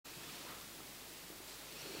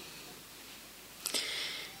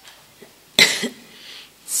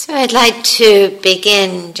So I'd like to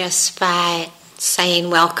begin just by saying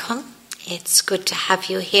welcome. It's good to have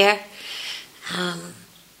you here.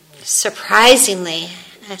 Surprisingly,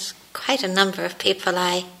 there's quite a number of people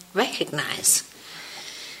I recognize,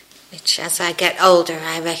 which as I get older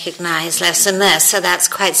I recognize less and less, so that's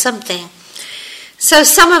quite something. So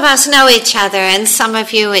some of us know each other, and some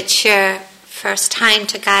of you it's your first time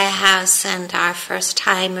to Gaia House and our first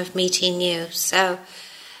time of meeting you. So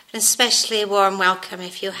an especially warm welcome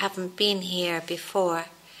if you haven't been here before.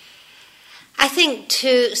 I think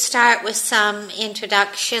to start with some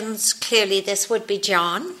introductions, clearly this would be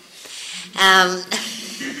John.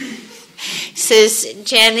 This is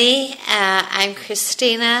Jenny, I'm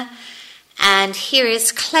Christina, and here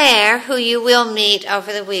is Claire, who you will meet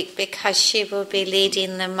over the week because she will be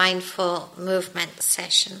leading the mindful movement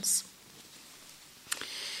sessions.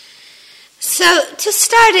 So to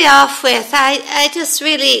start it off with, I just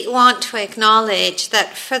really want to acknowledge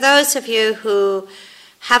that for those of you who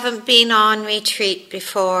haven't been on retreat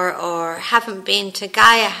before or haven't been to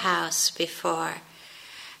Gaia House before,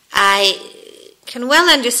 I can well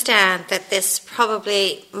understand that this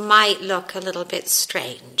probably might look a little bit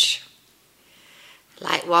strange.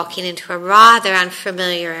 Like walking into a rather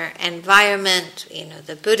unfamiliar environment,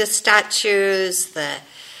 the Buddha statues, the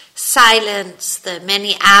silence, the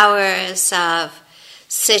many hours of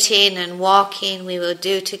sitting and walking we will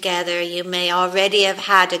do together. You may already have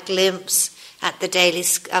had a glimpse of the daily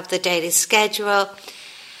schedule,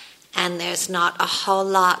 and there's not a whole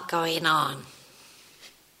lot going on.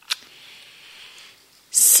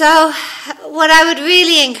 So what I would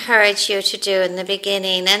really encourage you to do in the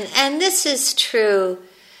beginning, and this is true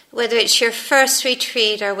whether it's your first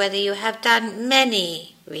retreat or whether you have done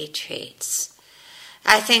many retreats,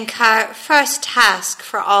 I think our first task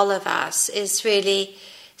for all of us is really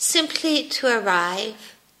simply to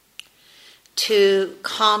arrive, to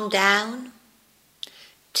calm down,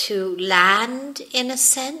 to land in a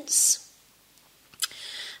sense,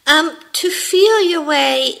 to feel your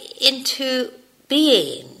way into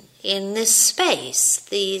being in this space,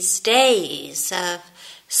 these days of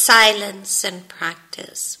silence and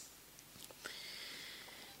practice.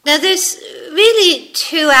 Now there's really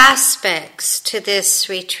two aspects to this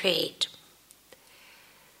retreat.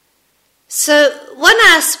 So one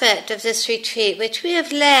aspect of this retreat, which we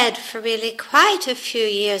have led for really quite a few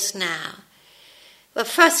years now, well,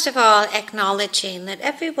 first of all, acknowledging that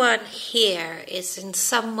everyone here is in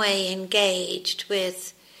some way engaged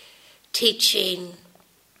with teaching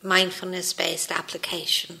mindfulness-based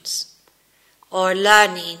applications or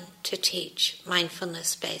learning to teach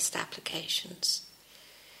mindfulness-based applications.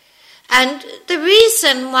 And the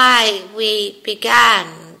reason why we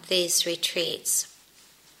began these retreats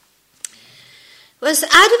was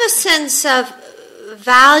out of a sense of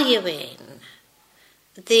valuing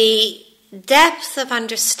the depth of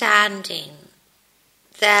understanding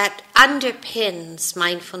that underpins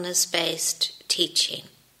mindfulness-based teaching.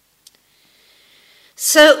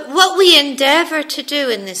 So what we endeavor to do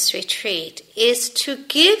in this retreat is to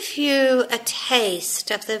give you a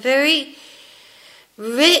taste of the very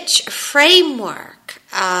rich framework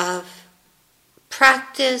of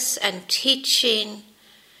practice and teaching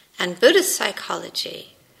and Buddhist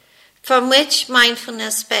psychology from which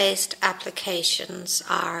mindfulness-based applications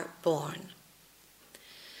are born.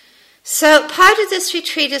 So part of this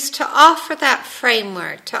retreat is to offer that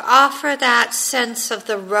framework, to offer that sense of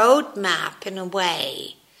the roadmap in a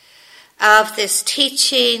way of this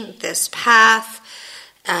teaching, this path,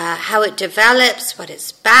 how it develops, what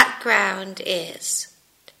its background is.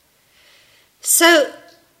 So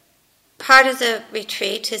part of the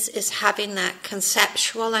retreat is having that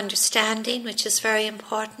conceptual understanding, which is very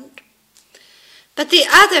important. But the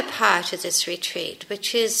other part of this retreat,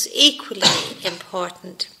 which is equally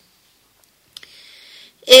important,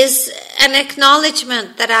 is an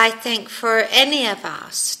acknowledgement that I think for any of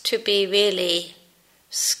us to be really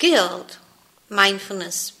skilled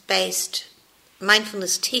mindfulness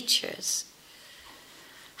teachers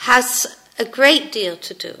has a great deal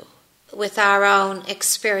to do with our own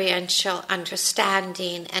experiential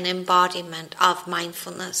understanding and embodiment of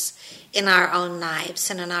mindfulness in our own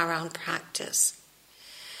lives and in our own practice.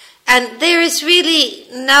 And there is really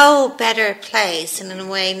no better place, and in a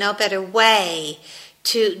way, no better way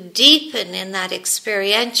to deepen in that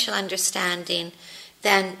experiential understanding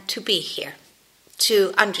than to be here,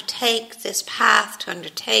 to undertake this path, to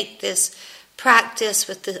undertake this practice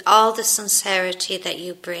with all the sincerity that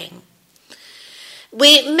you bring.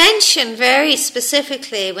 We mentioned very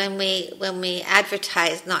specifically when we when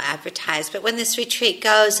this retreat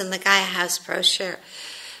goes in the Gaia House brochure,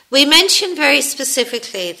 We mentioned very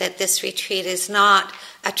specifically that this retreat is not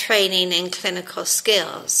a training in clinical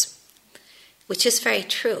skills, which is very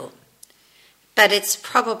true. But it's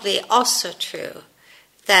probably also true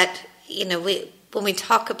that, when we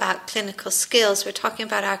talk about clinical skills, we're talking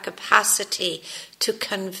about our capacity to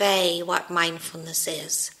convey what mindfulness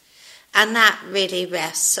is. And that really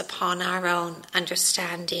rests upon our own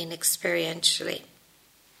understanding experientially.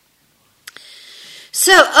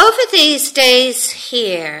 So over these days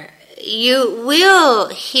here, you will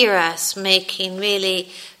hear us making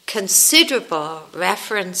really considerable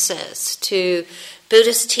references to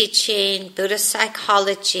Buddhist teaching, Buddhist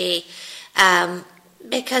psychology,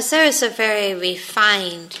 because there is a very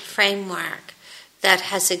refined framework that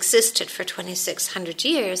has existed for 2,600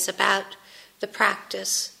 years about the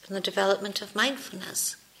practice and the development of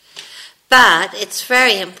mindfulness. But it's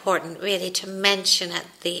very important really to mention at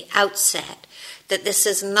the outset that this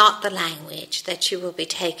is not the language that you will be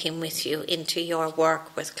taking with you into your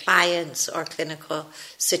work with clients or clinical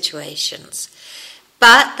situations.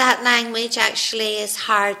 But that language actually is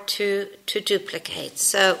hard to duplicate,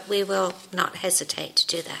 so we will not hesitate to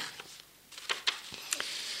do that.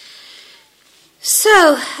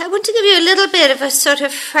 So, I want to give you a little bit of a sort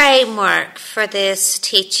of framework for this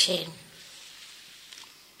teaching.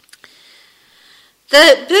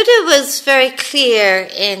 The Buddha was very clear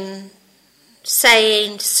in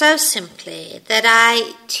saying so simply that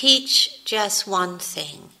I teach just one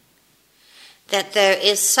thing, that there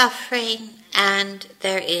is suffering and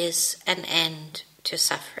there is an end to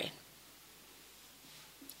suffering.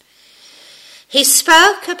 He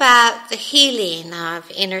spoke about the healing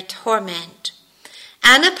of inner torment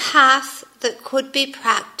and a path that could be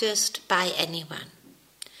practiced by anyone.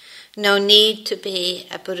 No need to be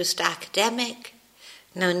a Buddhist academic,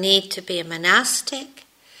 no need to be a monastic,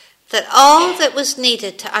 that all that was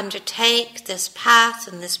needed to undertake this path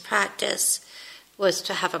and this practice was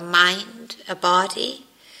to have a mind, a body,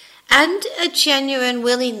 and a genuine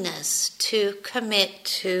willingness to commit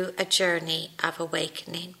to a journey of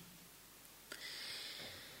awakening.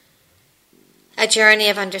 A journey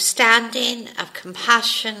of understanding, of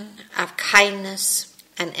compassion, of kindness,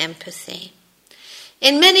 and empathy.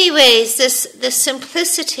 In many ways, the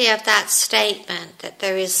simplicity of that statement, that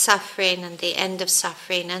there is suffering and the end of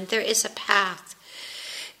suffering, and there is a path,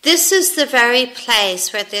 this is the very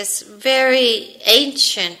place where this very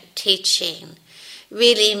ancient teaching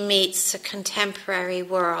really meets the contemporary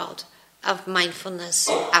world of mindfulness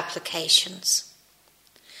applications.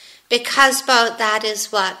 Because both that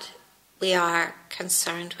is what we are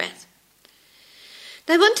concerned with.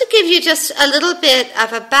 Now, I want to give you just a little bit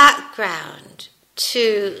of a background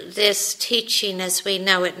to this teaching as we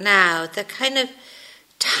know it now, the kind of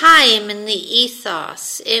time and the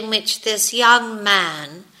ethos in which this young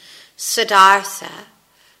man, Siddhartha,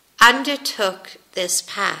 undertook this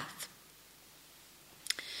path.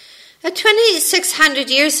 2,600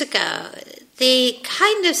 years ago, the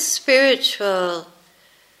kind of spiritual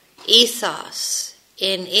ethos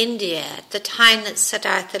in India at the time that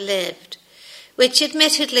Siddhartha lived, which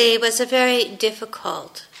admittedly was a very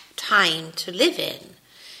difficult time to live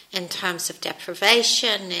in terms of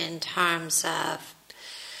deprivation, in terms of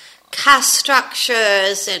caste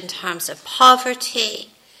structures, in terms of poverty.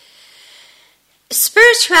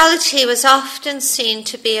 Spirituality was often seen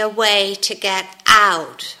to be a way to get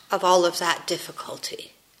out of all of that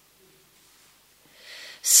difficulty.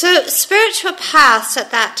 So spiritual paths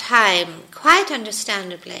at that time, quite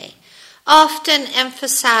understandably, often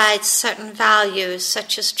emphasized certain values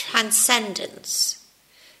such as transcendence,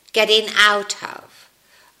 getting out of,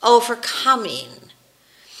 overcoming,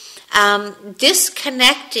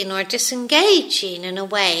 disconnecting or disengaging in a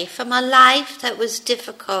way from a life that was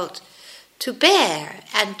difficult to bear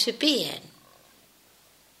and to be in.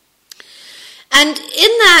 And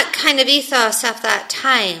in that kind of ethos of that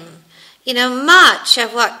time, much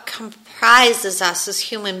of what comprises us as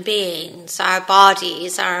human beings, our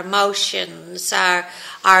bodies, our emotions,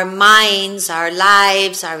 our minds, our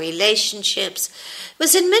lives, our relationships,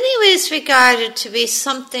 was in many ways regarded to be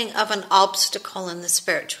something of an obstacle in the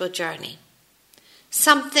spiritual journey,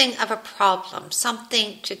 something of a problem,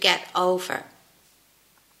 something to get over.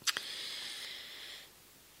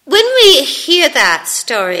 When we hear that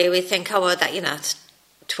story, we think, it's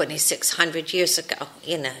 2,600 years ago,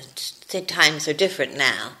 the times are different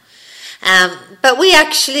now. But we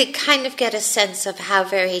actually kind of get a sense of how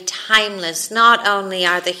very timeless not only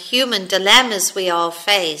are the human dilemmas we all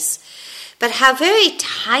face, but how very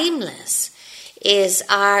timeless is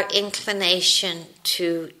our inclination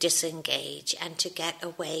to disengage and to get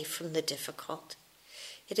away from the difficult.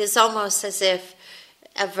 It is almost as if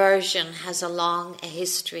aversion has a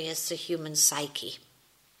history as the human psyche.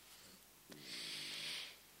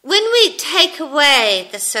 When we take away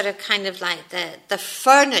the sort of kind of like the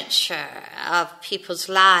furniture of people's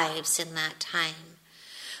lives in that time,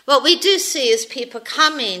 what we do see is people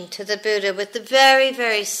coming to the Buddha with the very,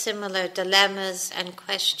 very similar dilemmas and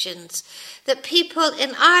questions that people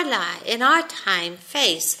in our time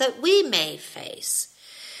face, that we may face.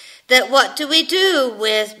 That what do we do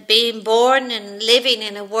with being born and living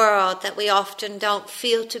in a world that we often don't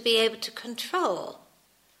feel to be able to control?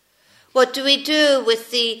 What do we do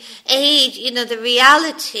with the age, the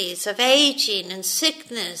realities of aging and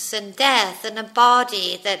sickness and death and a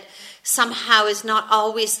body that somehow is not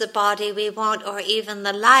always the body we want, or even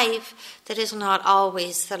the life that is not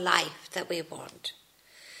always the life that we want?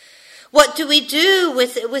 What do we do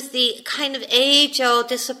with the kind of age-old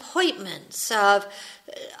disappointments of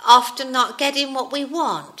often not getting what we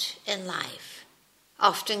want in life,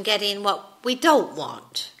 often getting what we don't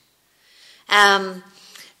want?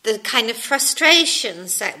 The kind of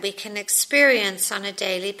frustrations that we can experience on a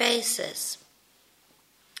daily basis.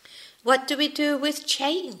 What do we do with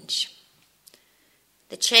change?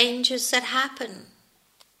 The changes that happen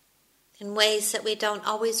in ways that we don't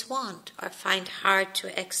always want or find hard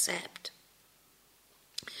to accept.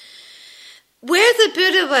 Where the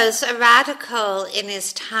Buddha was a radical in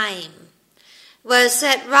his time was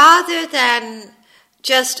that rather than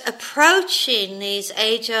just approaching these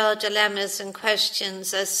age-old dilemmas and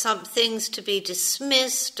questions as some things to be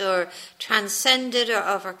dismissed or transcended or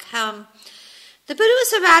overcome, the Buddha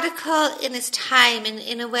was a radical in his time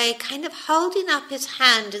in a way, kind of holding up his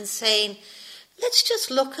hand and saying, let's just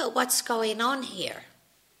look at what's going on here.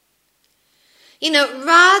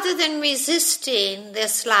 Rather than resisting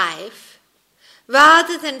this life,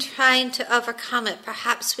 rather than trying to overcome it,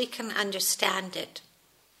 perhaps we can understand it.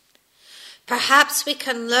 Perhaps we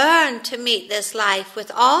can learn to meet this life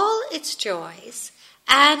with all its joys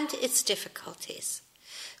and its difficulties,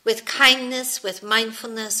 with kindness, with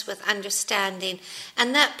mindfulness, with understanding,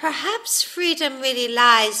 and that perhaps freedom really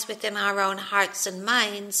lies within our own hearts and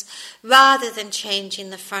minds rather than changing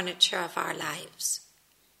the furniture of our lives.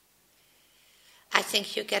 I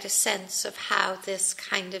think you get a sense of how this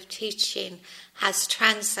kind of teaching has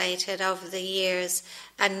translated over the years,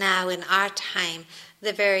 and now in our time,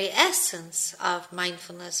 the very essence of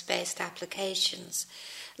mindfulness-based applications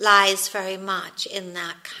lies very much in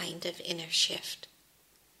that kind of inner shift.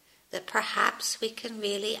 That perhaps we can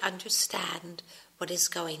really understand what is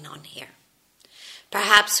going on here.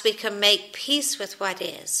 Perhaps we can make peace with what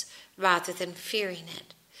is rather than fearing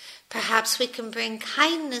it. Perhaps we can bring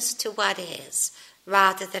kindness to what is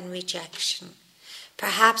rather than rejection.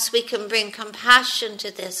 Perhaps we can bring compassion to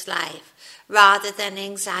this life rather than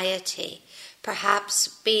anxiety.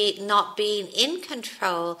 Perhaps not being in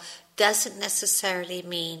control doesn't necessarily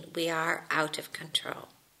mean we are out of control.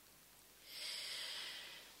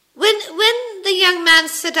 When the young man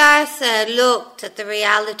Siddhartha looked at the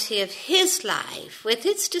reality of his life, with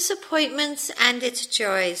its disappointments and its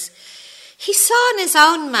joys, he saw in his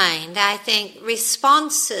own mind, I think,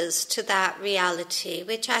 responses to that reality,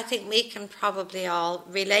 which I think we can probably all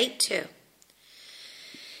relate to.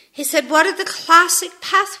 He said, what are the classic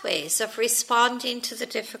pathways of responding to the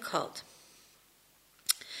difficult?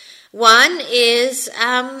 One is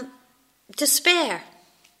despair.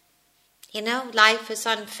 Life is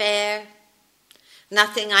unfair.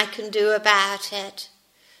 Nothing I can do about it.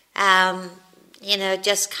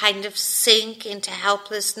 Just kind of sink into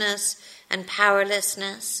helplessness and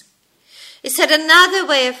powerlessness. He said another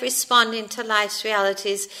way of responding to life's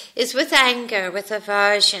realities is with anger, with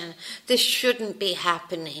aversion. This shouldn't be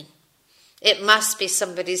happening. It must be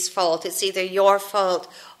somebody's fault. It's either your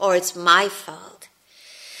fault or it's my fault.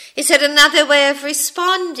 He said another way of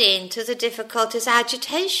responding to the difficult is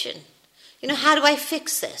agitation. How do I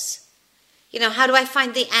fix this? How do I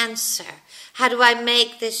find the answer? How do I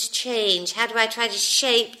make this change? How do I try to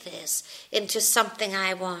shape this into something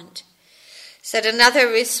I want? Said another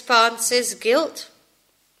response is guilt.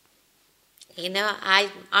 I'm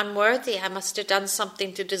unworthy. I must have done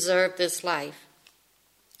something to deserve this life.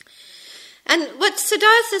 And what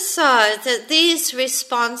Siddhartha saw is that these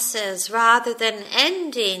responses, rather than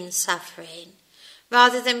ending suffering,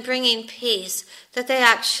 rather than bringing peace, that they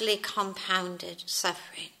actually compounded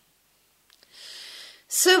suffering.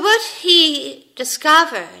 So what he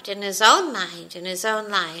discovered in his own mind, in his own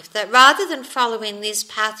life, that rather than following these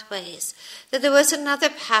pathways, that there was another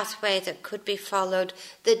pathway that could be followed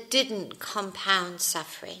that didn't compound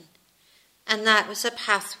suffering. And that was a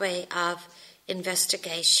pathway of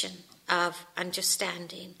investigation, of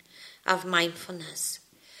understanding, of mindfulness.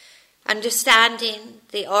 understanding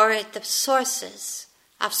the sources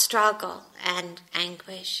of struggle and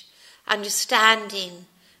anguish, understanding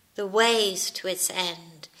the ways to its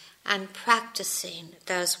end, and practicing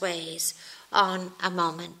those ways on a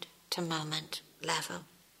moment-to-moment level.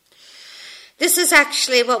 This is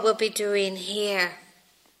actually what we'll be doing here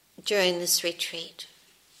during this retreat.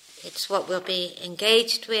 It's what we'll be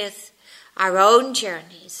engaged with, our own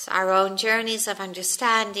journeys of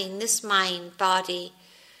understanding this mind, body,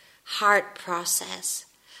 heart process,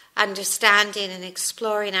 understanding and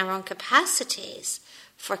exploring our own capacities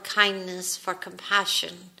for kindness, for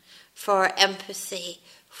compassion, for empathy,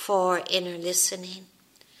 for inner listening.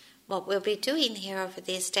 What we'll be doing here over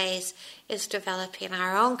these days is developing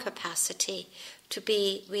our own capacity to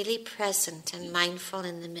be really present and mindful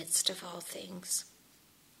in the midst of all things.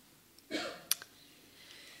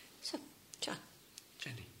 So, John.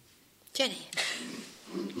 Jenny.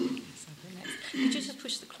 Could you just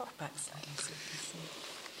push the clock back slightly so you can see?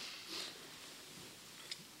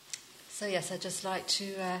 So yes, I'd just like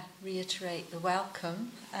to reiterate the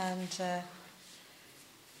welcome and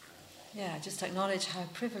just acknowledge how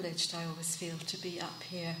privileged I always feel to be up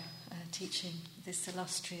here teaching this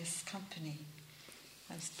illustrious company.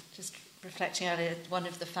 I was just reflecting earlier, one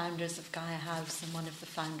of the founders of Gaia House and one of the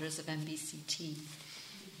founders of MBCT.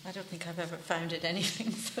 I don't think I've ever founded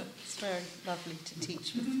anything, so it's very lovely to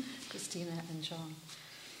teach with Christina and John.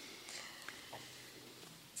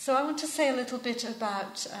 So I want to say a little bit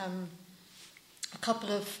about a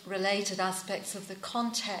couple of related aspects of the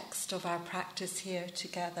context of our practice here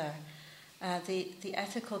together. The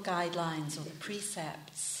ethical guidelines or the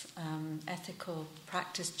precepts, ethical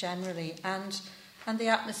practice generally, and the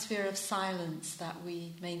atmosphere of silence that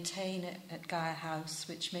we maintain at Gaia House,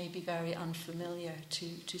 which may be very unfamiliar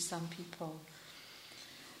to some people.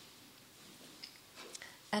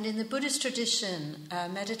 And in the Buddhist tradition,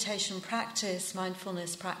 meditation practice,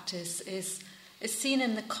 mindfulness practice is seen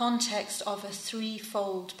in the context of a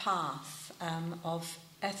threefold path of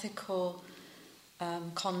ethical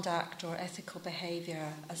conduct or ethical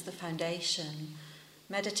behavior as the foundation,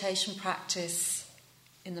 meditation practice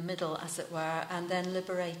in the middle, as it were, and then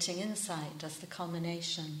liberating insight as the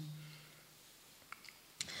culmination.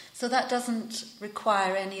 So that doesn't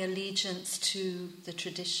require any allegiance to the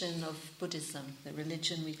tradition of Buddhism, the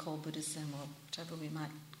religion we call Buddhism, or whatever we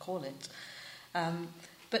might call it.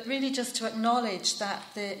 But really just to acknowledge that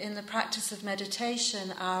in the practice of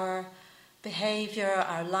meditation, our behavior,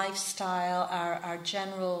 our lifestyle, our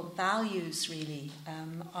general values really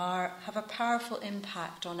have a powerful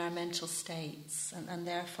impact on our mental states and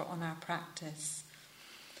therefore on our practice.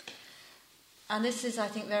 And this is, I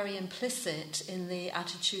think, very implicit in the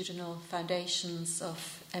attitudinal foundations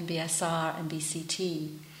of MBSR and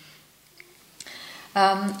MBCT.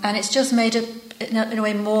 And it's just made in a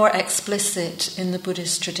way more explicit in the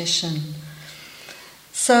Buddhist tradition.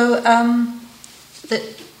 So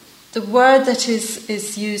the word that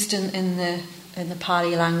is used in the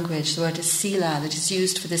Pali language, the word is sila, that is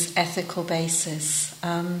used for this ethical basis.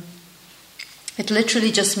 It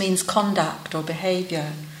literally just means conduct or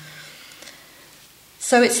behavior.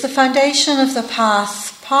 So it's the foundation of the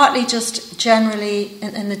path, partly just generally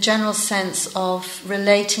in the general sense of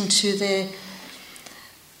relating to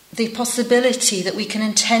the possibility that we can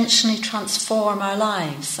intentionally transform our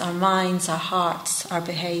lives, our minds, our hearts, our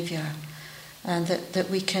behavior, and that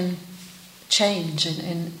we can change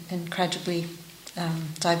in incredibly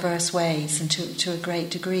diverse ways and to a great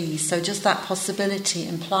degree. So just that possibility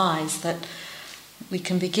implies that we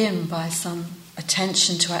can begin by some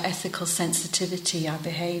attention to our ethical sensitivity, our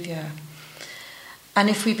behavior. And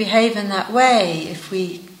if we behave in that way, if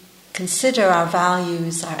we consider our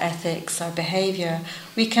values, our ethics, our behavior,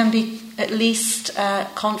 we can be at least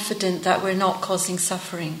confident that we're not causing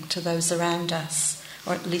suffering to those around us,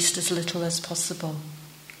 or at least as little as possible.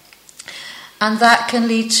 And that can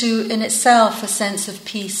lead to, in itself, a sense of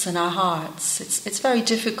peace in our hearts. It's very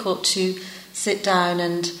difficult to sit down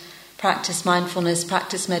and practice mindfulness,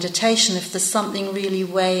 practice meditation, if there's something really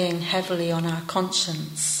weighing heavily on our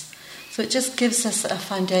conscience. So it just gives us a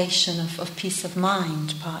foundation of peace of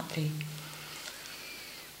mind, partly.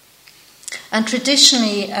 And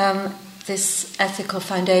traditionally, this ethical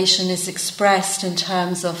foundation is expressed in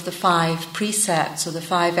terms of the 5 precepts or the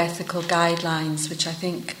 5 ethical guidelines, which I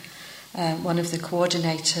think one of the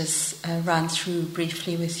coordinators ran through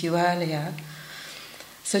briefly with you earlier.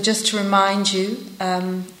 So just to remind you,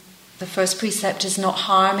 the first precept is not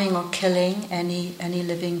harming or killing any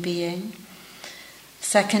living being.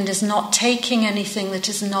 Second is not taking anything that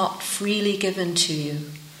is not freely given to you.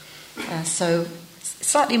 So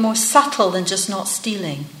slightly more subtle than just not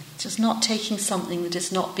stealing. just not taking something that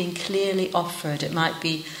is not being clearly offered. It might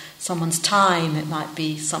be someone's time, it might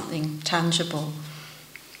be something tangible.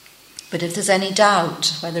 But if there's any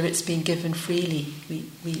doubt whether it's being given freely, we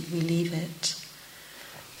leave it.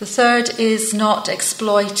 The third is not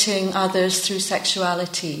exploiting others through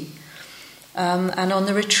sexuality. And on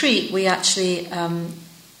the retreat, we actually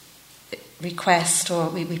request or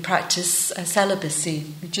we practice celibacy.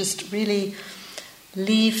 We just really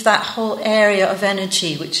leave that whole area of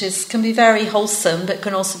energy, which can be very wholesome, but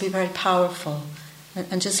can also be very powerful,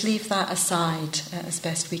 and just leave that aside as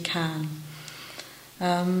best we can.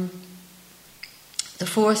 The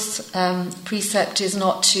fourth precept is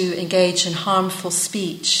not to engage in harmful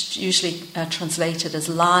speech, usually translated as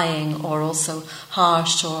lying, or also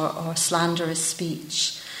harsh or slanderous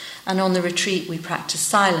speech. And on the retreat we practice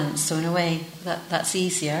silence, so in a way that's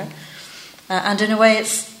easier. And in a way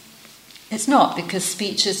it's not, because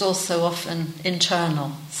speech is also often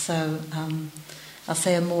internal. So I'll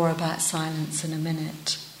say more about silence in a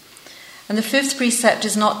minute. And the fifth precept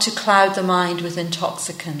is not to cloud the mind with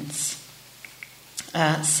intoxicants.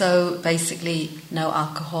 So basically, no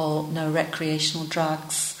alcohol, no recreational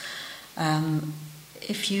drugs.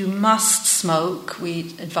 If you must smoke,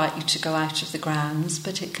 we invite you to go out of the grounds,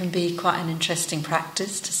 but it can be quite an interesting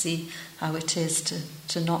practice to see how it is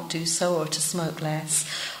to not do so or to smoke less.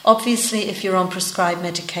 Obviously, if you're on prescribed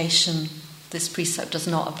medication, this precept does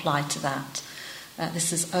not apply to that.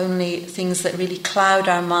 This is only things that really cloud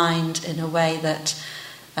our mind in a way that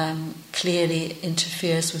clearly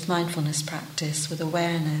interferes with mindfulness practice, with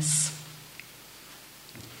awareness.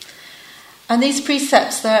 And these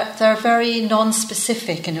precepts, they're very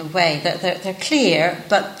non-specific in a way. They're clear,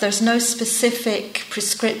 but there's no specific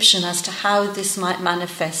prescription as to how this might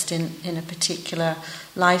manifest in a particular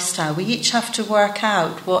lifestyle. We each have to work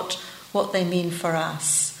out what they mean for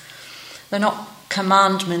us. They're not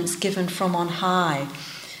commandments given from on high.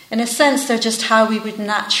 In a sense, they're just how we would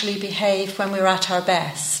naturally behave when we're at our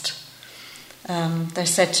best. They're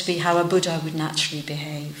said to be how a Buddha would naturally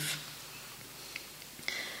behave.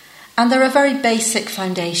 And they're a very basic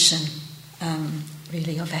foundation,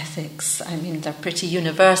 really, of ethics. I mean, they're pretty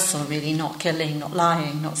universal, really, not killing, not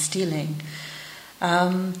lying, not stealing.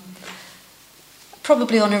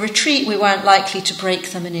 Probably on a retreat we weren't likely to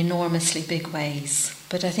break them in enormously big ways,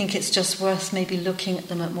 but I think it's just worth maybe looking at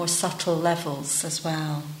them at more subtle levels as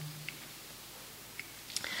well.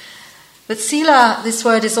 But sila, this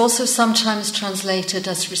word, is also sometimes translated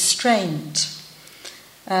as restraint,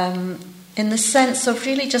 in the sense of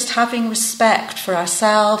really just having respect for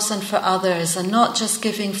ourselves and for others, and not just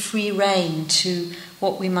giving free rein to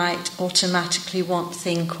what we might automatically want,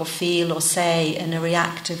 think or feel or say in a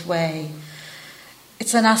reactive way.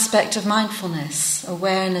 It's an aspect of mindfulness,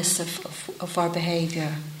 awareness of our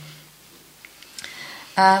behaviour.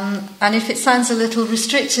 And if it sounds a little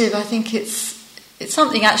restrictive, I think it's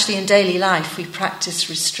something actually in daily life. We practice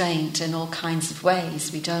restraint in all kinds of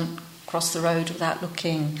ways. We don't cross the road without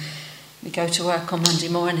looking. We go to work on Monday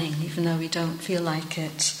morning, even though we don't feel like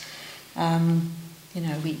it.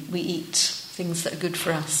 We eat things that are good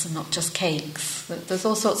for us and not just cakes. There's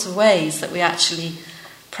all sorts of ways that we actually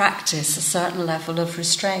practice a certain level of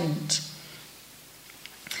restraint.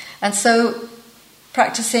 And so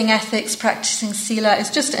practicing ethics, practicing sila,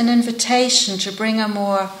 is just an invitation to bring a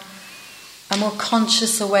more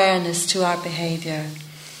conscious awareness to our behaviour.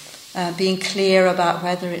 Being clear about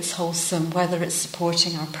whether it's wholesome, whether it's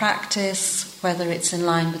supporting our practice, whether it's in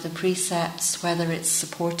line with the precepts, whether it's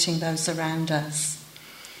supporting those around us.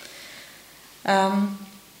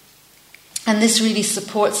 And this really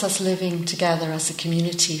supports us living together as a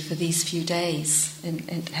community for these few days.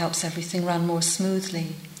 It helps everything run more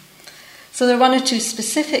smoothly. So there are one or two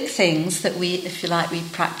specific things that we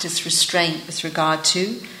practice restraint with regard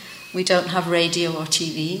to. We don't have radio or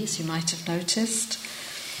TV, as you might have noticed.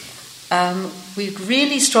 We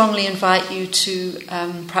really strongly invite you to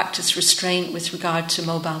practice restraint with regard to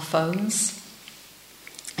mobile phones.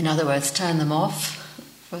 In other words, turn them off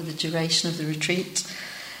for the duration of the retreat.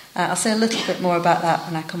 I'll say a little bit more about that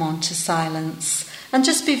when I come on to silence. And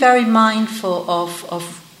just be very mindful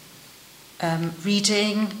of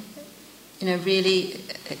reading. Really,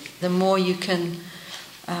 the more you can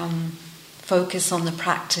focus on the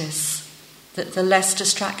practice, the less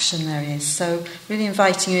distraction there is. So really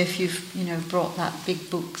inviting you, if you've brought that big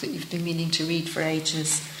book that you've been meaning to read for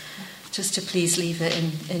ages, just to please leave it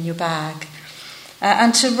in your bag.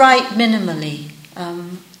 And to write minimally.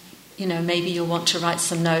 Maybe you'll want to write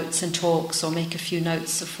some notes and talks or make a few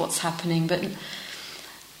notes of what's happening. But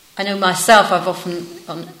I know myself, I've often,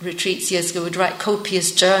 on retreats years ago, would write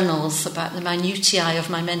copious journals about the minutiae of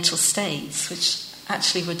my mental states, which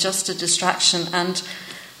actually were just a distraction. And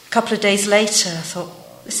a couple of days later, I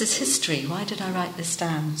thought, this is history. Why did I write this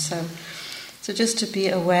down? So just to be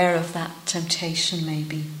aware of that temptation,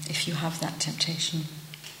 maybe, if you have that temptation.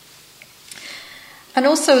 And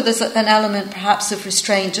also there's an element perhaps of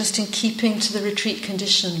restraint just in keeping to the retreat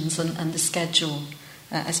conditions and the schedule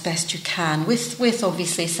as best you can, with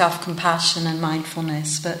obviously self-compassion and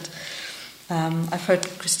mindfulness. But I've heard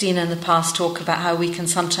Christina in the past talk about how we can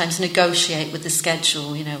sometimes negotiate with the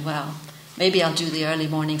schedule, well, maybe I'll do the early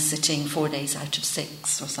morning sitting 4 days out of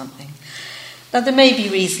 6 or something. Now there may be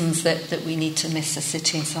reasons that we need to miss a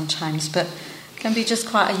sitting sometimes, but can be just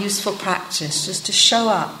quite a useful practice, just to show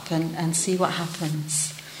up and see what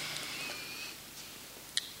happens.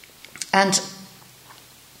 And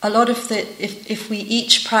a lot of if we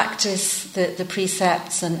each practice the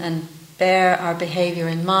precepts and bear our behaviour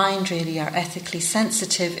in mind, really are ethically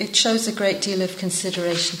sensitive, it shows a great deal of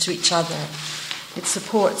consideration to each other. It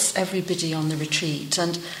supports everybody on the retreat.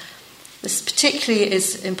 And this particularly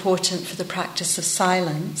is important for the practice of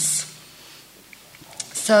silence.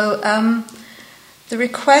 So the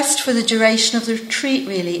request for the duration of the retreat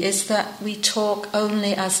really is that we talk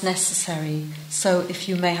only as necessary. So if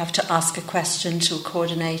you may have to ask a question to a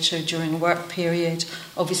coordinator during a work period,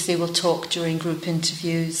 obviously we'll talk during group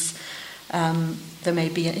interviews. There may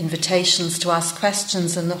be invitations to ask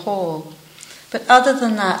questions in the hall. But other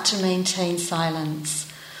than that, to maintain silence.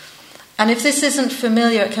 And if this isn't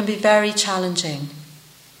familiar, it can be very challenging.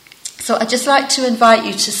 So I'd just like to invite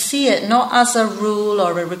you to see it not as a rule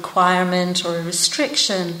or a requirement or a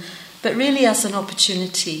restriction, but really as an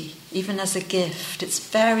opportunity, even as a gift. It's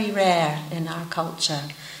very rare in our culture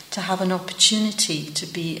to have an opportunity to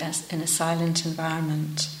be in a silent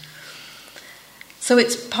environment. So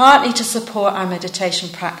it's partly to support our meditation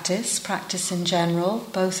practice in general,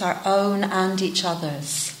 both our own and each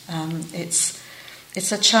other's.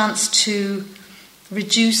 It's a chance to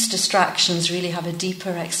reduce distractions, really have a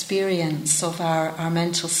deeper experience of our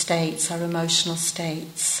mental states, our emotional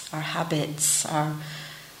states, our habits, our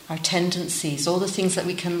tendencies, all the things that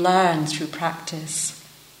we can learn through practice.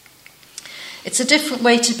 It's a different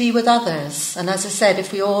way to be with others, and as I said,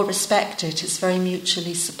 if we all respect it, it's very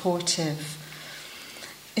mutually supportive.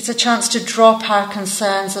 It's a chance to drop our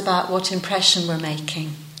concerns about what impression we're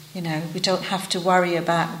making. We don't have to worry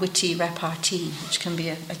about witty repartee, which can be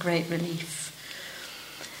a great relief.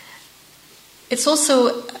 It's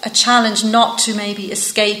also a challenge not to maybe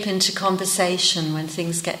escape into conversation when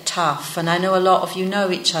things get tough. And I know a lot of you know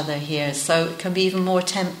each other here, so it can be even more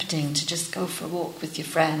tempting to just go for a walk with your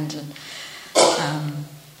friend and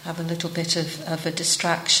have a little bit of a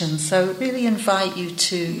distraction. So really invite you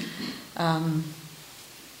to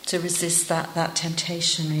resist that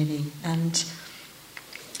temptation, really,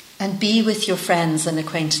 and be with your friends and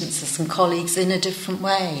acquaintances and colleagues in a different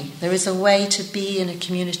way. There is a way to be in a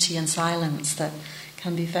community in silence that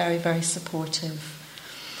can be very, very supportive.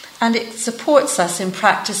 And it supports us in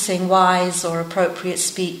practicing wise or appropriate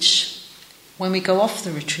speech when we go off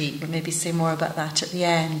the retreat. We'll maybe say more about that at the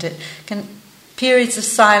end. Periods of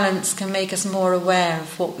silence can make us more aware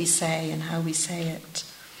of what we say and how we say it.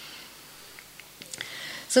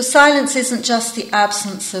 So silence isn't just the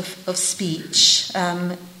absence of speech.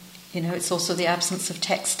 It's also the absence of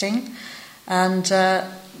texting, and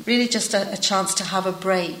really just a chance to have a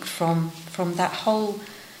break from that whole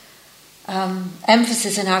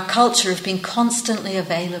emphasis in our culture of being constantly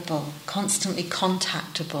available, constantly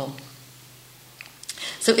contactable.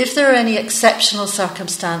 So if there are any exceptional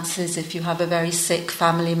circumstances, if you have a very sick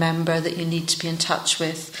family member that you need to be in touch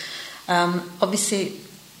with, obviously,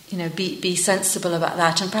 be sensible about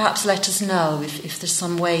that, and perhaps let us know if there's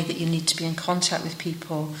some way that you need to be in contact with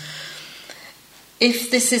people.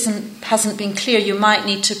 If this hasn't been clear, you might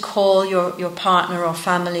need to call your partner or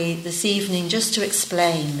family this evening just to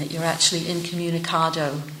explain that you're actually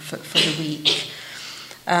incommunicado for the week.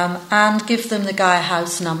 And give them the Gaia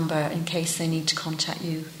House number in case they need to contact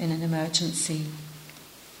you in an emergency.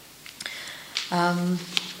 And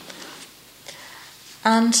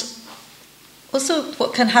also,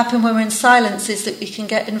 what can happen when we're in silence is that we can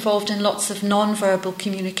get involved in lots of non-verbal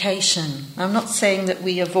communication. I'm not saying that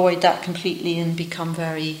we avoid that completely and become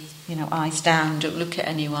very, eyes down, don't look at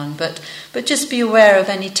anyone, but just be aware of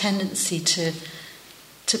any tendency to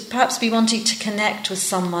perhaps be wanting to connect with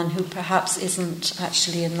someone who perhaps isn't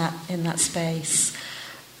actually in that space.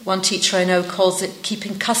 One teacher I know calls it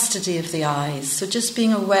keeping custody of the eyes. So just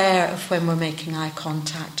being aware of when we're making eye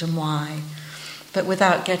contact and why, but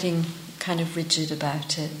without getting kind of rigid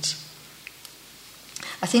about it.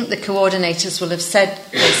 I think the coordinators will have said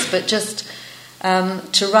this, but just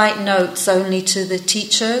to write notes only to the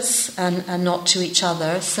teachers and not to each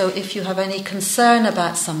other. So if you have any concern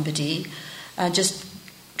about somebody, just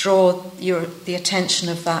draw the attention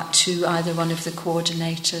of that to either one of the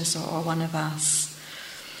coordinators or one of us.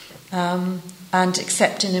 And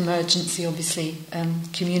except in emergency, obviously,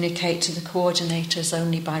 communicate to the coordinators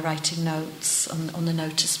only by writing notes on the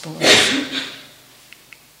notice board.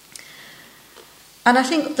 And I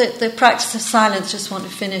think that the practice of silence, just want to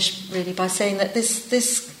finish really by saying that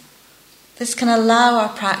this can allow our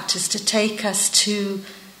practice to take us to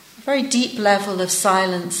a very deep level of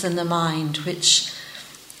silence in the mind, which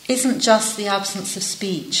isn't just the absence of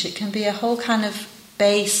speech. It can be a whole kind of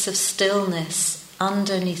base of stillness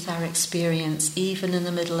underneath our experience, even in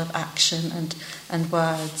the middle of action and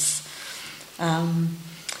words.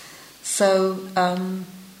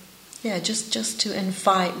 Just to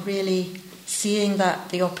invite really seeing that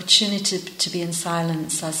the opportunity to be in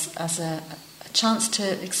silence as a chance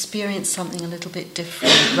to experience something a little bit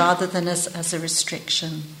different rather than as a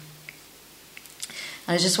restriction.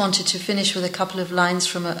 And I just wanted to finish with a couple of lines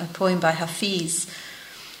from a poem by Hafiz,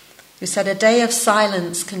 who said, "A day of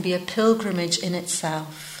silence can be a pilgrimage in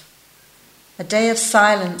itself. A day of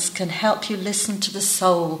silence can help you listen to the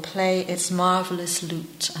soul play its marvellous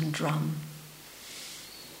lute and drum."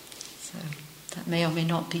 So that may or may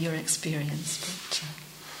not be your experience, but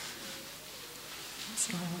that's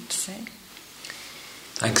all I want to say.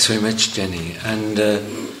 Thanks very much, Jenny. And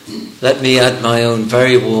let me add my own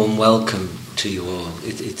very warm welcome to you all.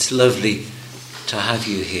 It's lovely to have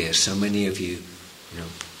you here, so many of you,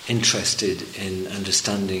 interested in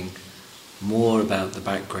understanding more about the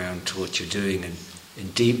background to what you're doing and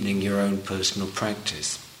in deepening your own personal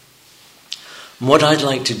practice. And what I'd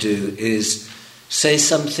like to do is say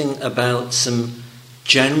something about some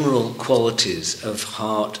general qualities of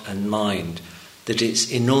heart and mind that it's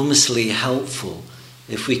enormously helpful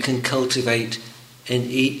if we can cultivate in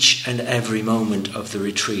each and every moment of the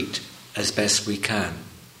retreat as best we can.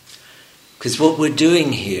 Because what we're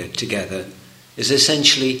doing here together is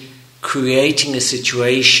essentially creating a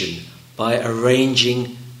situation by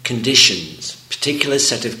arranging conditions, particular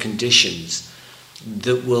set of conditions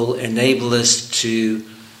that will enable us to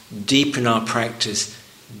deepen our practice,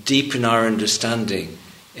 deepen our understanding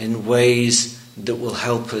in ways that will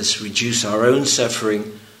help us reduce our own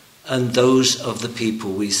suffering and those of the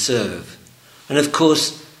people we serve. And of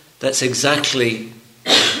course, that's exactly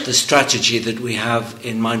the strategy that we have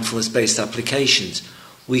in mindfulness-based applications.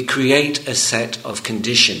 We create a set of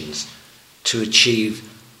conditions to achieve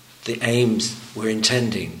the aims we're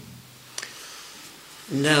intending.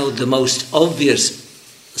 Now, the most obvious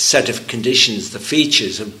set of conditions, the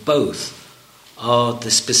features of both, are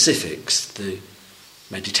the specifics, the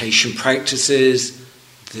meditation practices,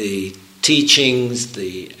 the teachings,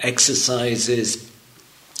 the exercises,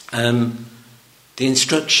 the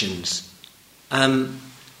instructions.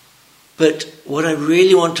 But what I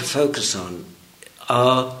really want to focus on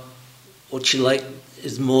are what you like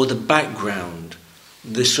is more the background,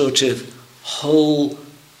 the sort of whole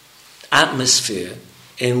atmosphere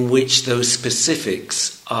in which those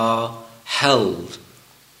specifics are held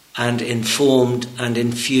and informed and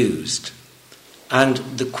infused. And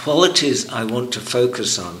the qualities I want to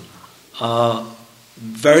focus on are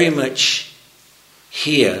very much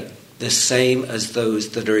here the same as those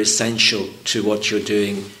that are essential to what you're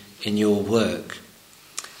doing in your work.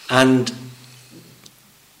 And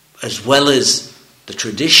as well as the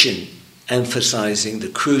tradition emphasizing the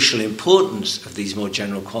crucial importance of these more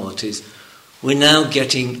general qualities, we're now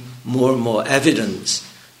getting more and more evidence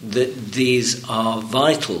that these are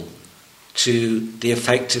vital to the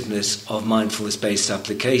effectiveness of mindfulness-based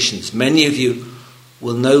applications. Many of you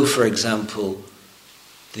will know, for example,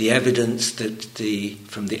 the evidence that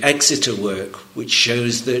from the Exeter work, which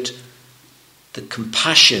shows that the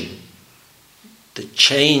compassion, the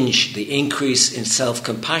change, the increase in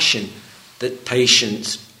self-compassion that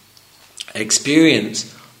patients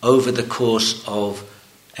experience over the course of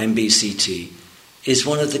MBCT is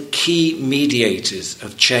one of the key mediators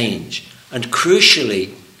of change. And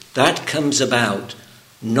crucially, that comes about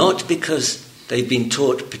not because they've been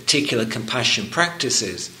taught particular compassion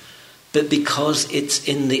practices, but because it's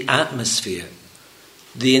in the atmosphere.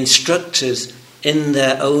 The instructors in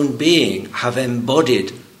their own being have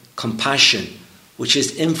embodied compassion, which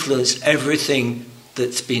has influenced everything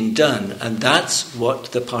that's been done, and that's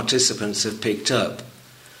what the participants have picked up.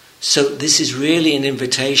 So this is really an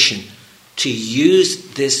invitation to use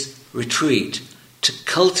this retreat to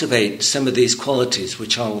cultivate some of these qualities,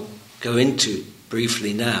 which I'll go into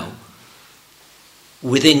briefly now,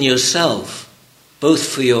 within yourself, both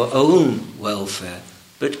for your own welfare,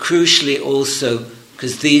 but crucially also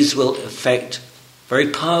because these will affect very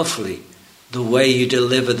powerfully the way you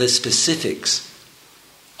deliver the specifics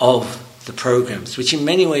of the programs, which in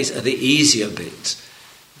many ways are the easier bits.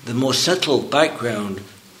 The more subtle background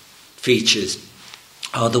features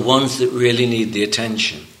are the ones that really need the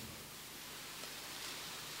attention.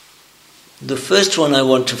 The first one I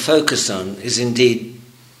want to focus on is indeed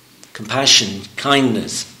compassion,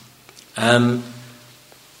 kindness.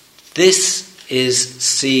 This is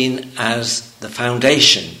seen as the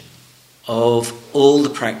foundation of all the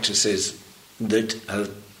practices that are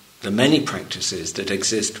the many practices that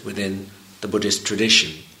exist within the Buddhist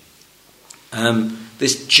tradition.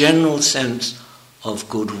 This general sense of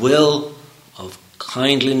goodwill, of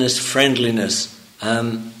kindliness, friendliness,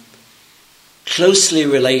 closely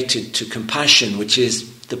related to compassion, which is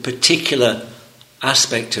the particular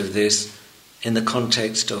aspect of this in the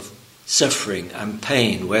context of suffering and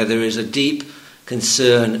pain, where there is a deep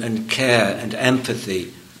concern and care and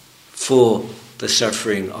empathy for the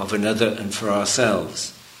suffering of another and for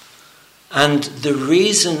ourselves. And the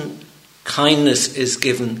reason kindness is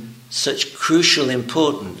given such crucial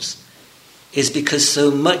importance is because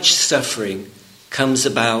so much suffering comes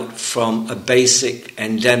about from a basic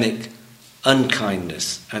endemic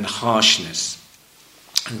unkindness and harshness.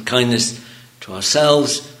 Unkindness to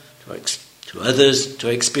ourselves, to others, to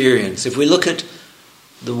experience. If we look at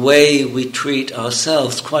the way we treat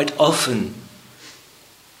ourselves, quite often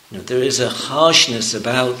there is a harshness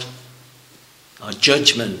about our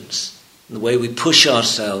judgments, the way we push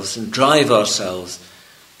ourselves and drive ourselves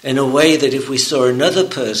in a way that if we saw another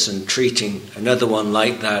person treating another one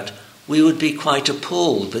like that, we would be quite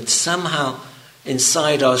appalled. But somehow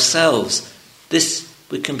inside ourselves, this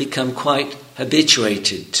we can become quite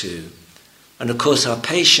habituated to. And of course our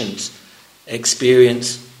patients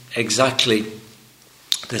experience exactly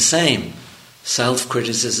the same.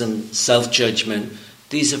 Self-criticism, self-judgment,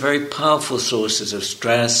 these are very powerful sources of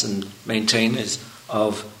stress and maintainers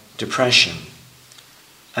of depression.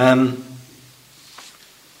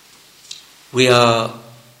 We are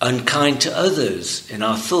unkind to others in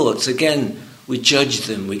our thoughts. Again, we judge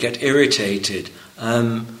them, we get irritated,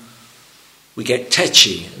 we get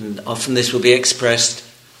tetchy, and often this will be expressed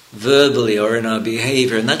verbally or in our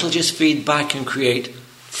behaviour, and that'll just feed back and create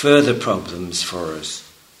further problems for us.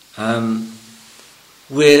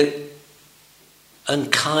 We're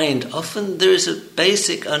unkind. Often there is a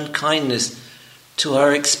basic unkindness to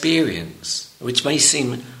our experience, which may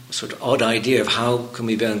seem a sort of odd idea of how can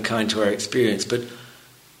we be unkind to our experience, but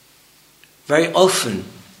very often,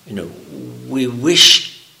 we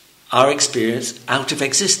wish our experience out of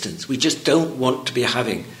existence. We just don't want to be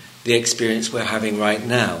having the experience we're having right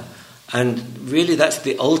now. And really that's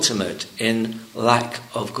the ultimate in lack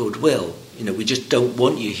of goodwill. We just don't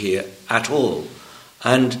want you here at all.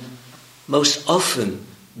 And most often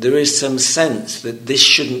there is some sense that this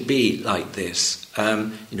shouldn't be like this.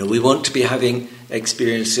 We want to be having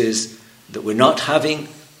experiences that we're not having.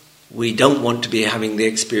 We don't want to be having the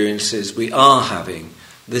experiences we are having.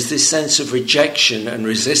 There's this sense of rejection and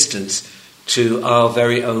resistance to our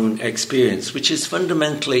very own experience, which is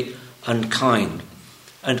fundamentally unkind.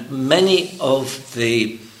 And many of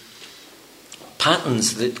the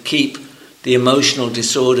patterns that keep the emotional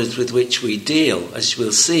disorders with which we deal, as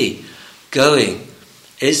we'll see, going,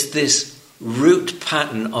 is this root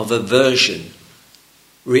pattern of aversion,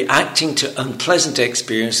 reacting to unpleasant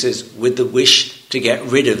experiences with the wish to get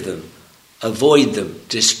rid of them, avoid them,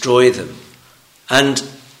 destroy them. And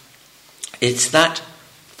it's that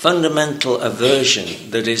fundamental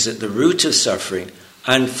aversion that is at the root of suffering,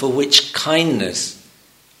 and for which kindness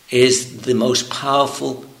is the most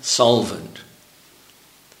powerful solvent.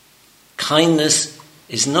 Kindness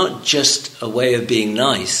is not just a way of being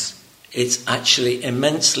nice, it's actually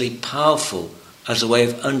immensely powerful as a way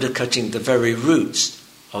of undercutting the very roots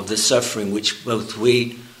of the suffering which both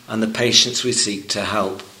we and the patients we seek to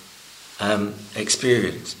help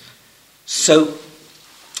experience. So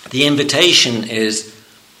the invitation is,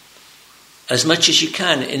 as much as you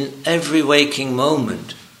can in every waking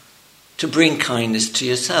moment, to bring kindness to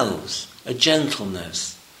yourselves, a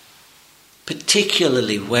gentleness,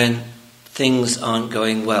 particularly when things aren't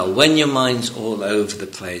going well, when your mind's all over the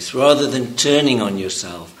place, rather than turning on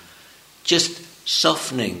yourself, just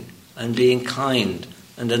softening and being kind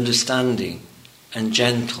and understanding and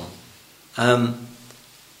gentle.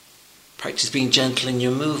 Practice being gentle in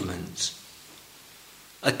your movements.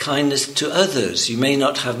 A kindness to others. You may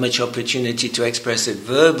not have much opportunity to express it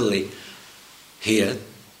verbally here,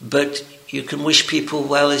 but you can wish people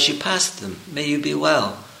well as you pass them. May you be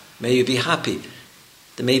well. May you be happy.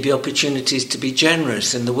 There may be opportunities to be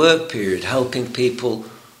generous in the work period, helping people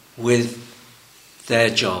with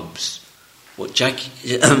their jobs. What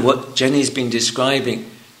Jenny's been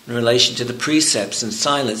describing in relation to the precepts and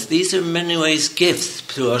silence, these are in many ways gifts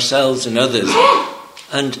to ourselves and others.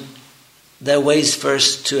 And they're ways for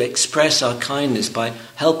us to express our kindness by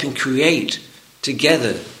helping create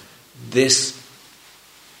together this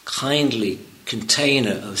kindly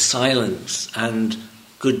container of silence and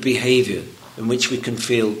good behaviour in which we can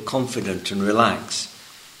feel confident and relaxed.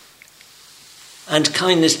 And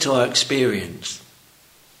kindness to our experience,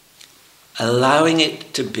 allowing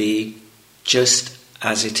it to be just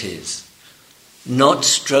as it is, not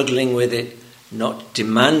struggling with it, not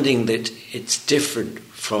demanding that it's different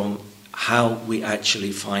from how we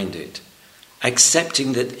actually find it,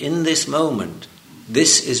 accepting that in this moment,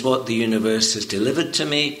 this is what the universe has delivered to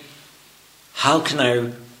me. How can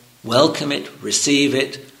I welcome it, receive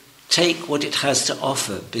it, take what it has to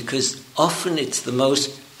offer? Because often it's the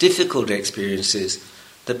most difficult experiences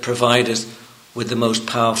that provide us with the most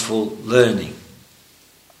powerful learning.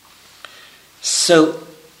 So,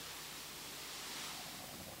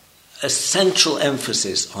 a central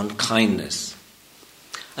emphasis on kindness.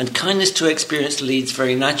 And kindness to experience leads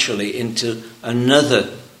very naturally into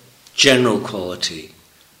another general quality,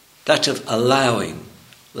 that of allowing,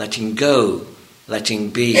 letting go, letting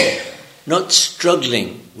be, not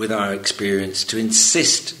struggling with our experience to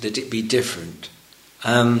insist that it be different.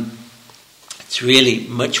 It's really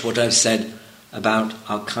much what I've said about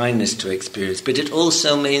our kindness to experience, but it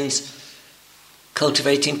also means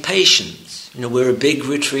cultivating patience. We're a big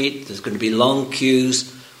retreat, there's going to be long queues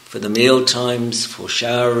for the meal times, for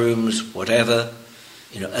shower rooms, whatever.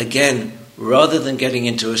 Again, rather than getting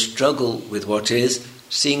into a struggle with what is,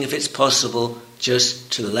 seeing if it's possible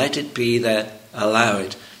just to let it be there, allow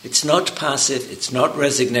it. It's not passive, it's not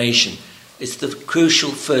resignation. It's the crucial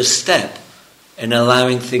first step in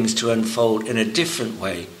allowing things to unfold in a different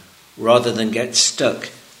way, rather than get stuck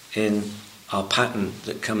in our pattern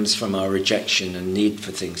that comes from our rejection and need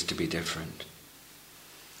for things to be different.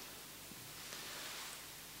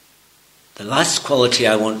 The last quality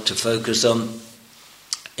I want to focus on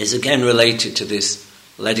is again related to this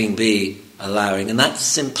letting be, allowing, and that's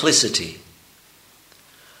simplicity.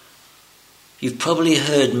 You've probably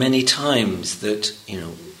heard many times that,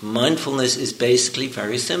 mindfulness is basically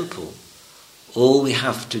very simple. All we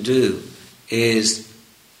have to do is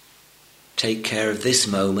take care of this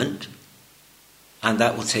moment, and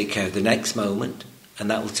that will take care of the next moment,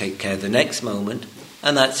 and that will take care of the next moment,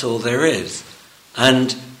 and that's all there is.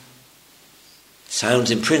 And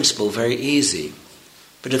sounds in principle very easy.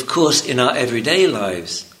 But of course, in our everyday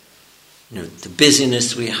lives, the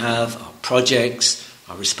busyness we have, our projects,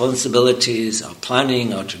 our responsibilities, our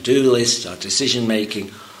planning, our to-do lists, our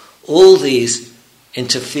decision-making, all these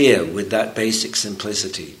interfere with that basic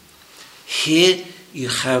simplicity. Here you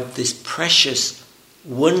have this precious,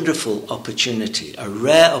 wonderful opportunity, a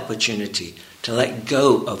rare opportunity to let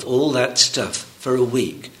go of all that stuff for a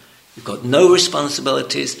week. You've got no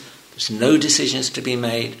responsibilities, there's no decisions to be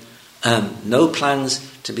made, no plans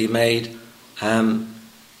to be made. Heard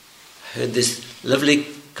this lovely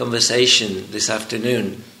conversation this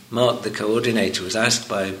afternoon. Mark, the coordinator, was asked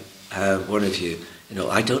by one of you,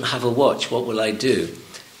 I don't have a watch, what will I do?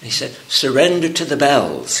 And he said, surrender to the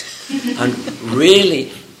bells. And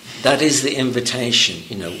really, that is the invitation.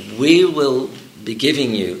 We will be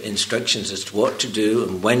giving you instructions as to what to do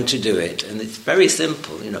and when to do it. And it's very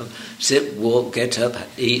simple, sit, walk, get up,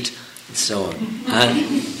 eat, and so on.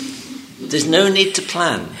 And there's no need to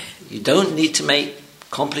plan. You don't need to make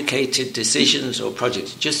complicated decisions or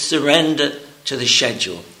projects. Just surrender to the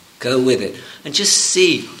schedule. Go with it. And just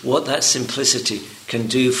see what that simplicity can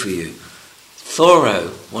do for you. Thoreau,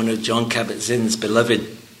 one of John Kabat-Zinn's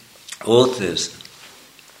beloved authors,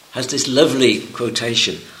 has this lovely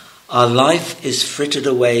quotation: our life is frittered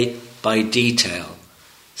away by detail.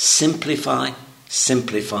 Simplify,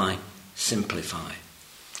 simplify, simplify.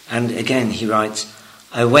 And again he writes,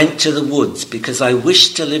 I went to the woods because I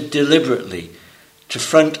wished to live deliberately, to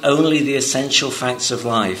front only the essential facts of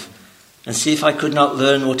life, and see if I could not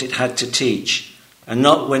learn what it had to teach, and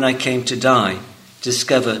not when I came to die,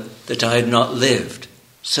 discover that I had not lived.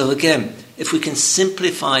 So again, if we can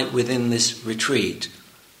simplify within this retreat,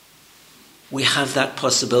 we have that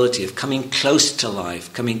possibility of coming close to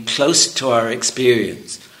life, coming close to our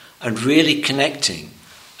experience, and really connecting.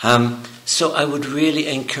 So I would really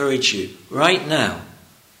encourage you right now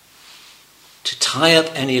to tie up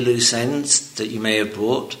any loose ends that you may have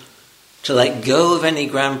brought, to let go of any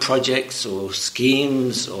grand projects or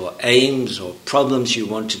schemes or aims or problems you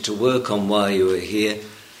wanted to work on while you were here.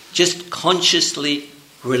 Just consciously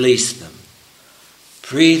release them.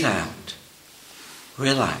 Breathe out,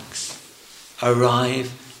 relax,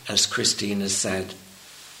 arrive, as Christina said,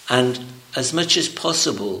 and as much as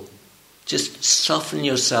possible, just soften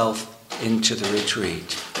yourself into the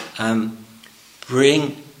retreat.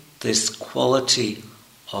 Bring this quality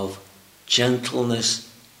of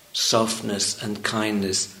gentleness, softness and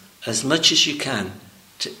kindness as much as you can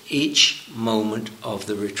to each moment of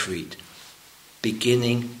the retreat,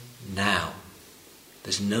 beginning now.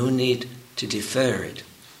 There's no need to defer it,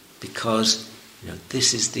 because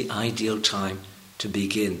this is the ideal time to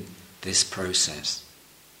begin this process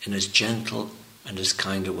in as gentle and as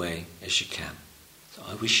kind a way as you can. So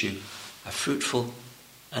I wish you a fruitful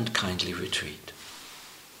and kindly retreat.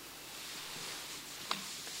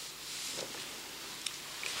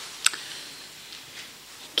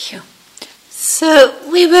 Thank you. So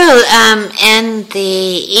we will end the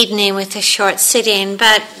evening with a short sit-in,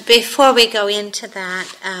 but before we go into that,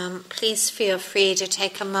 please feel free to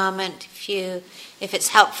take a moment. If it's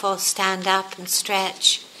helpful, stand up and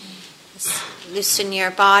stretch. Just loosen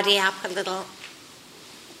your body up a little.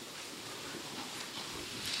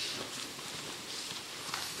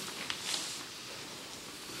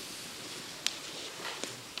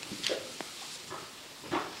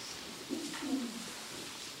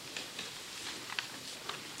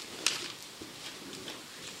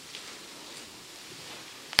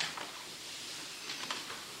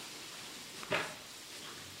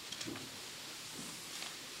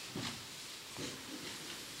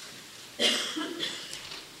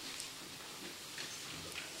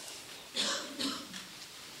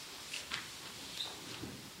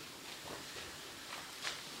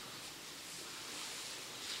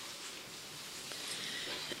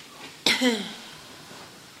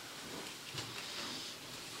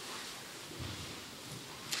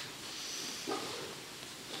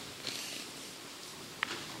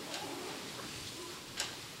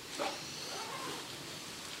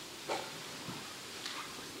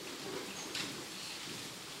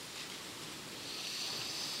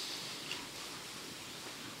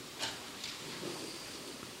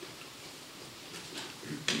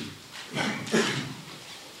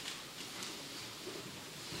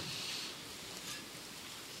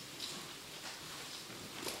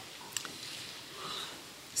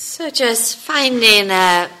 So just finding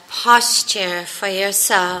a posture for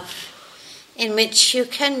yourself in which you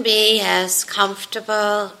can be as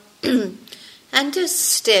comfortable and as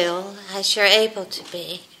still as you're able to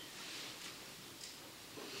be.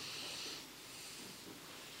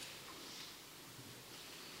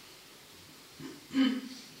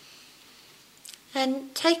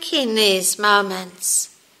 And taking these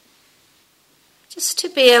moments just to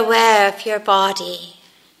be aware of your body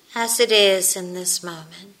as it is in this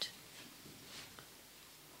moment,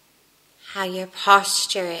 how your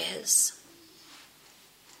posture is,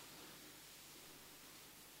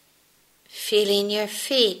 feeling your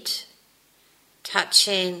feet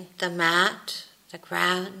touching the mat, the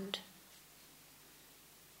ground,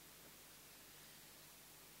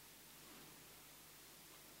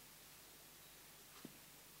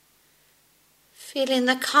 feeling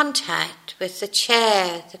the contact with the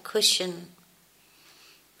chair, the cushion,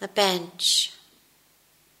 the bench.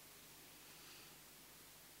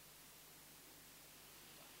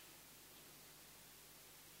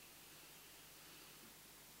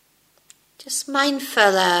 Just mindful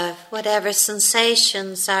of whatever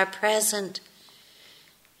sensations are present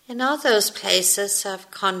in all those places of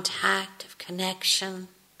contact, of connection,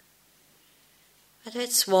 whether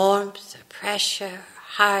it's warmth or pressure or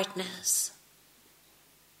hardness.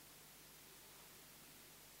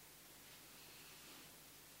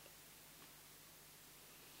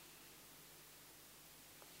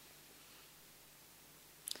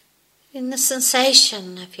 In the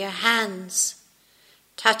sensation of your hands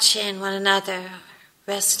touching one another,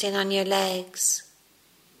 resting on your legs.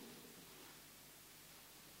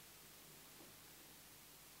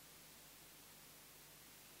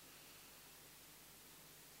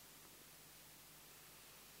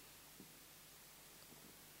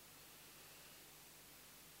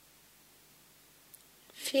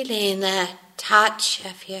 Feeling the touch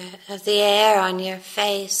of the air on your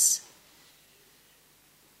face.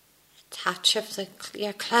 Touch of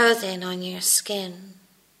your clothing on your skin.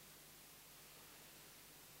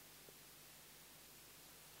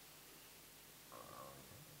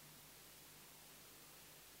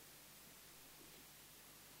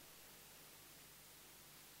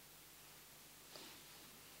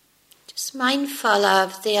 Just mindful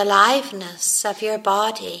of the aliveness of your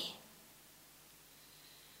body,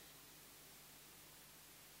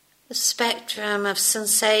 the spectrum of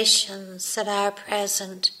sensations that are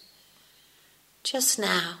present just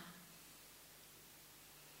now.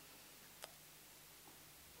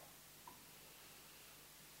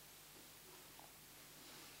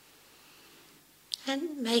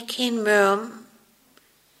 And making room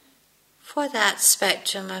for that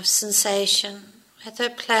spectrum of sensation, whether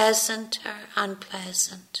pleasant or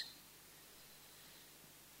unpleasant.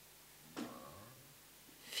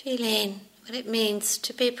 Feeling what it means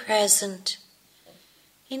to be present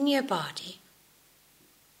in your body.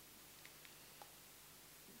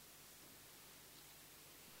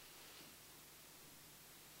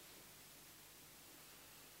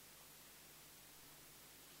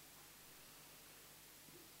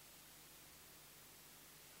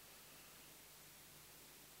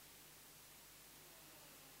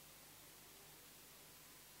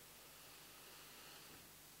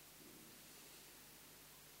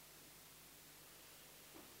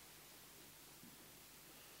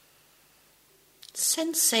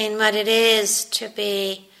 Sensing what it is to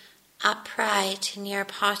be upright in your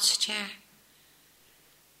posture,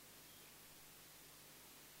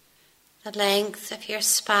 the length of your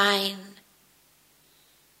spine,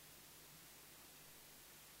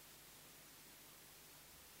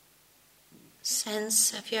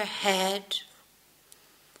 sense of your head,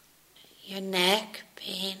 your neck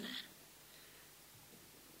being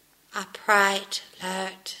upright,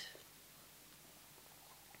 alert.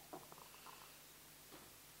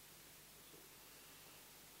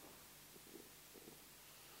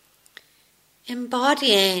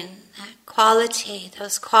 Embodying that quality,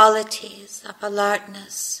 those qualities of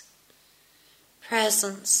alertness,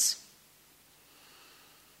 presence,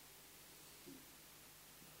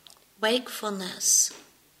 wakefulness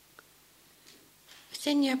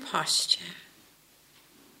within your posture.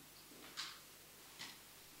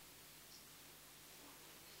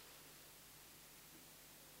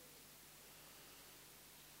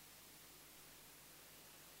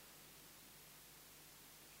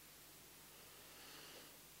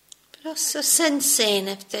 But also sensing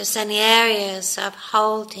if there's any areas of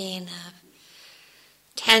holding, of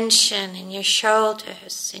tension in your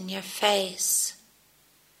shoulders, in your face,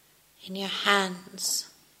 in your hands.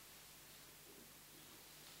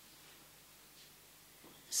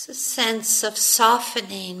 It's a sense of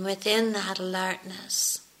softening within that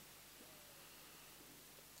alertness,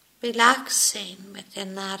 relaxing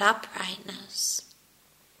within that uprightness.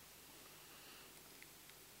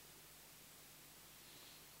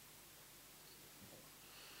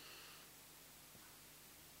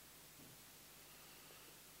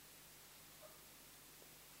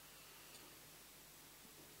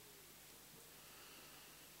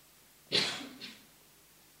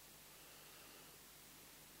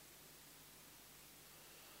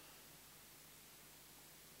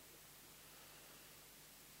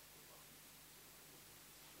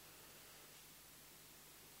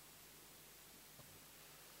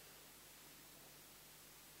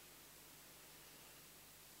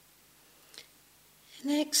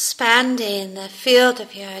 And expanding the field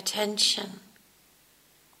of your attention,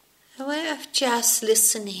 a way of just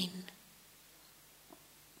listening.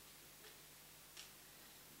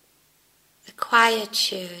 The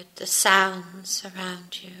quietude, the sounds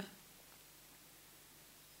around you.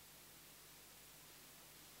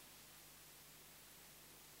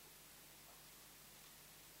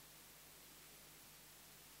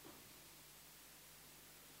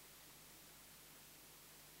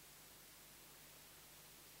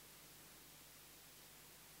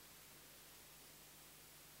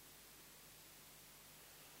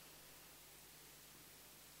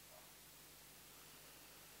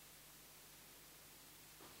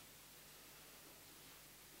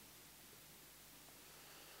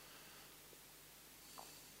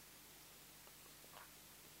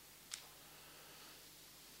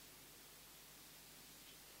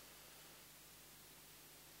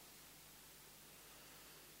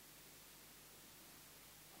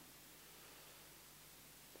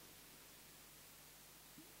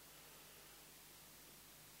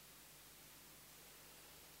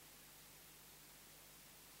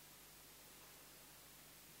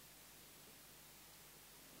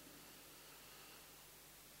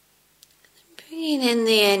 Bringing in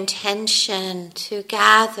the intention to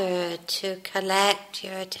gather, to collect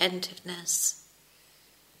your attentiveness,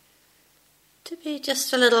 to be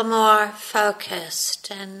just a little more focused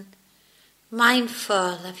and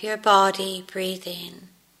mindful of your body breathing,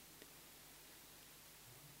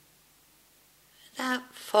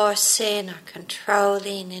 without forcing or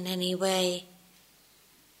controlling in any way.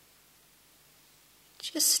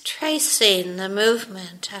 Just tracing the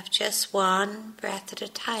movement of just one breath at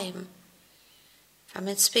a time, from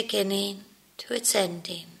its beginning to its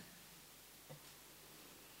ending.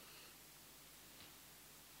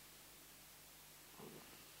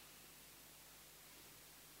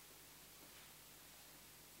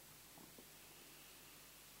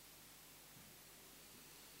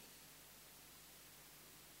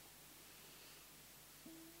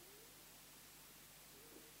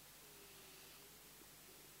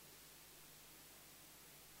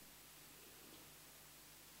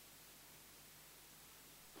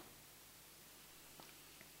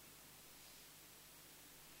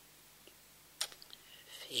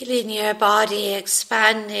 Feeling your body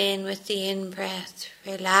expanding with the in-breath,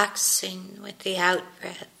 relaxing with the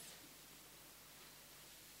out-breath.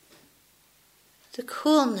 The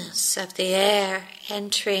coolness of the air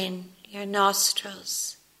entering your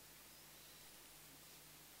nostrils.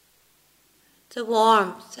 The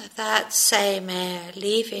warmth of that same air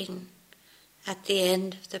leaving at the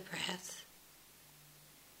end of the breath.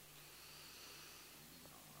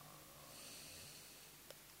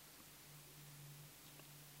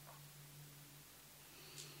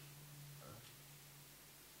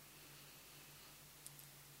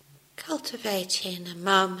 Cultivating a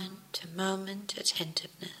moment-to-moment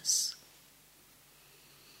attentiveness.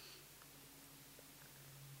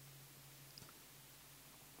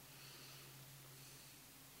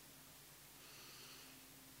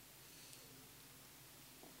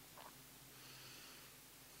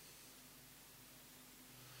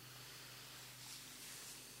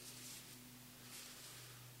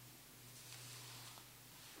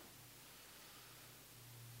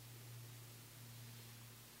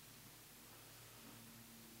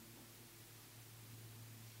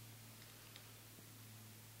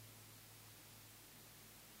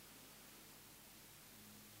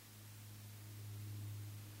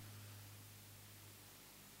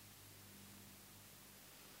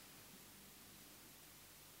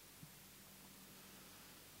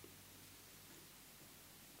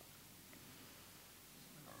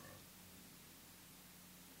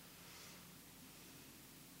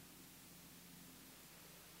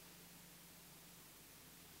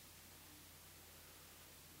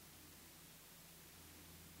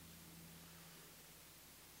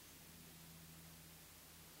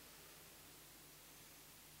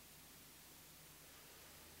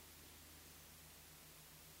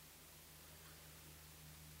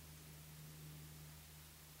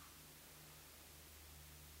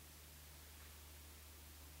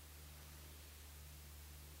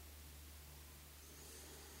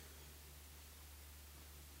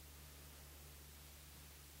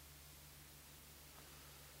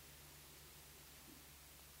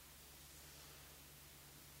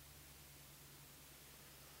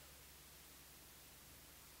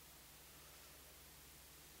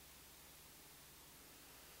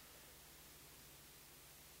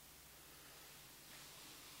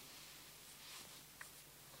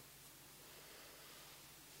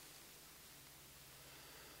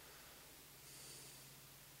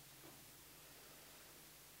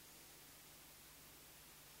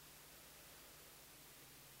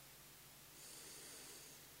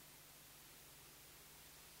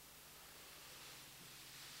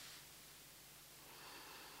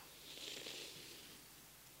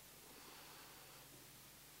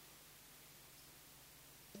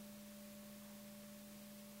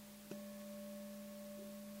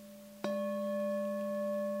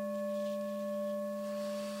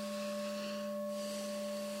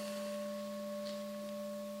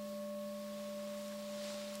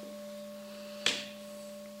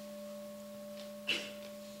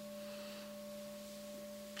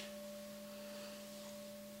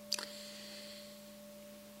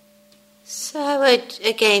 So I would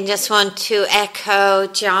again just want to echo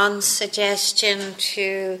John's suggestion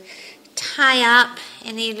to tie up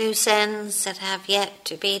any loose ends that have yet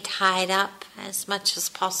to be tied up as much as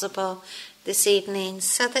possible this evening,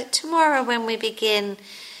 so that tomorrow when we begin,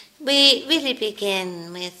 we really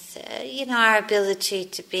begin with our ability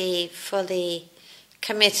to be fully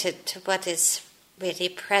committed to what is really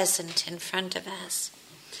present in front of us.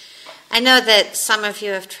 I know that some of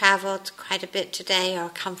you have travelled quite a bit today or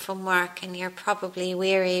come from work and you're probably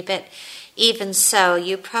weary, but even so,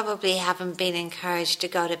 you probably haven't been encouraged to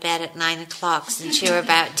go to bed at 9 o'clock since you were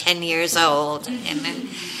about 10 years old. But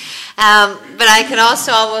I can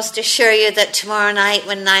also almost assure you that tomorrow night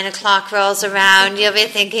when 9 o'clock rolls around, you'll be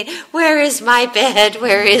thinking, where is my bed?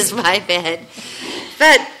 Where is my bed?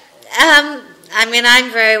 But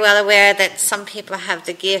I'm very well aware that some people have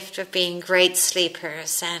the gift of being great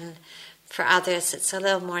sleepers, and for others it's a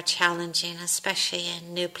little more challenging, especially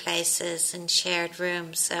in new places and shared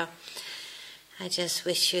rooms. So I just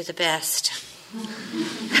wish you the best.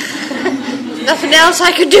 Nothing else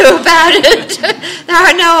I could do about it. There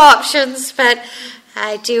are no options, but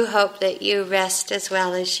I do hope that you rest as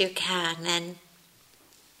well as you can. And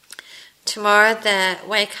tomorrow the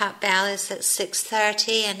wake-up bell is at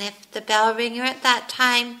 6:30, and if the bell ringer at that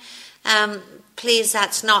time, please,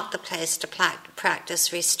 that's not the place to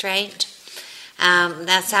practice restraint.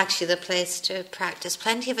 That's actually the place to practice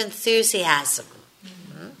plenty of enthusiasm.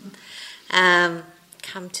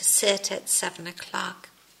 Come to sit at 7 o'clock.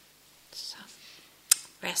 So,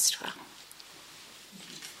 rest well.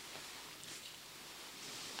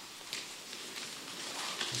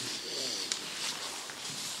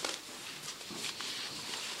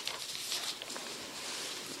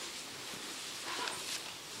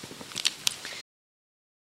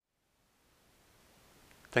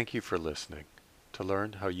 Thank you for listening. To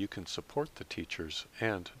learn how you can support the teachers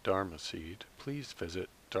and Dharma Seed, please visit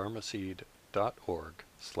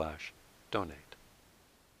dharmaseed.org/donate.